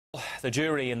The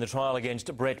jury in the trial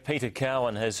against Brett Peter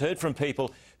Cowan has heard from people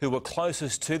who were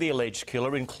closest to the alleged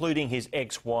killer, including his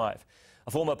ex-wife.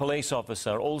 A former police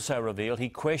officer also revealed he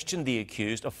questioned the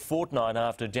accused a fortnight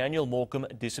after Daniel Morecambe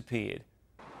disappeared.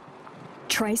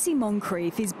 Tracy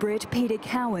Moncrief is Brett Peter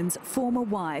Cowan's former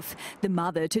wife. The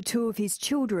mother to two of his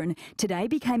children today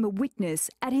became a witness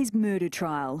at his murder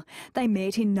trial. They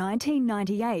met in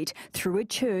 1998 through a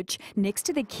church next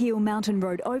to the Kiel Mountain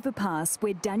Road overpass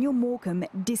where Daniel Morecambe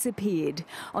disappeared.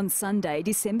 On Sunday,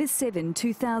 December 7,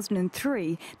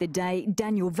 2003, the day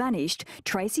Daniel vanished,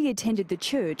 Tracy attended the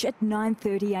church at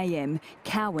 9:30 a.m.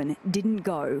 Cowan didn't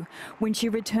go. When she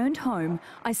returned home,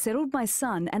 I settled my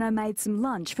son and I made some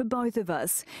lunch for both of us.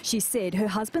 She said her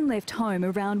husband left home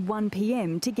around 1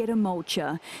 p.m. to get a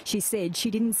mulcher. She said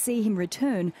she didn't see him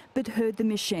return but heard the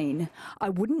machine. I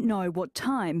wouldn't know what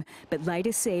time, but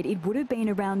later said it would have been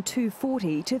around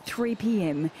 2:40 to 3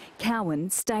 p.m. Cowan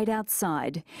stayed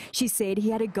outside. She said he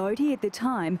had a goatee at the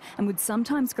time and would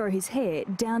sometimes grow his hair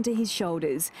down to his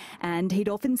shoulders, and he'd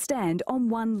often stand on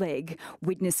one leg.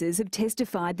 Witnesses have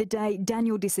testified the day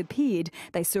Daniel disappeared,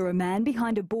 they saw a man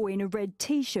behind a boy in a red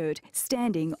t-shirt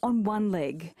standing on one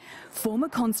leg. Former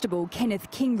Constable Kenneth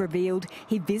King revealed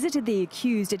he visited the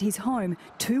accused at his home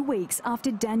 2 weeks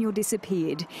after Daniel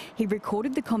disappeared. He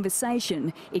recorded the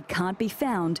conversation. It can't be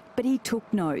found, but he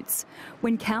took notes.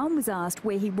 When Cowan was asked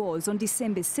where he was on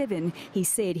December 7, he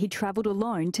said he travelled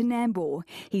alone to Nambour.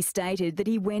 He stated that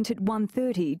he went at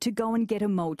 1:30 to go and get a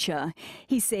mulcher.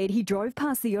 He said he drove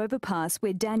past the overpass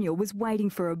where Daniel was waiting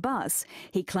for a bus.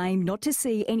 He claimed not to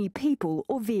see any people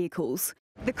or vehicles.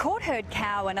 The court heard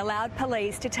Cowan allowed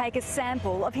police to take a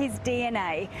sample of his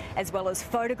DNA, as well as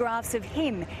photographs of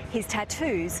him, his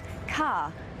tattoos,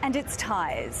 car and its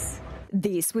tyres.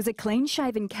 This was a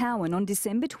clean-shaven Cowan on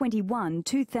December 21,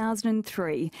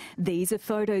 2003. These are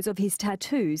photos of his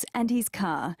tattoos and his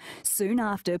car. Soon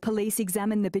after police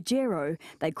examined the Pajero,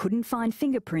 they couldn't find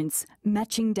fingerprints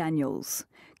matching Daniel's.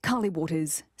 Carly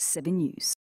Waters, 7 News.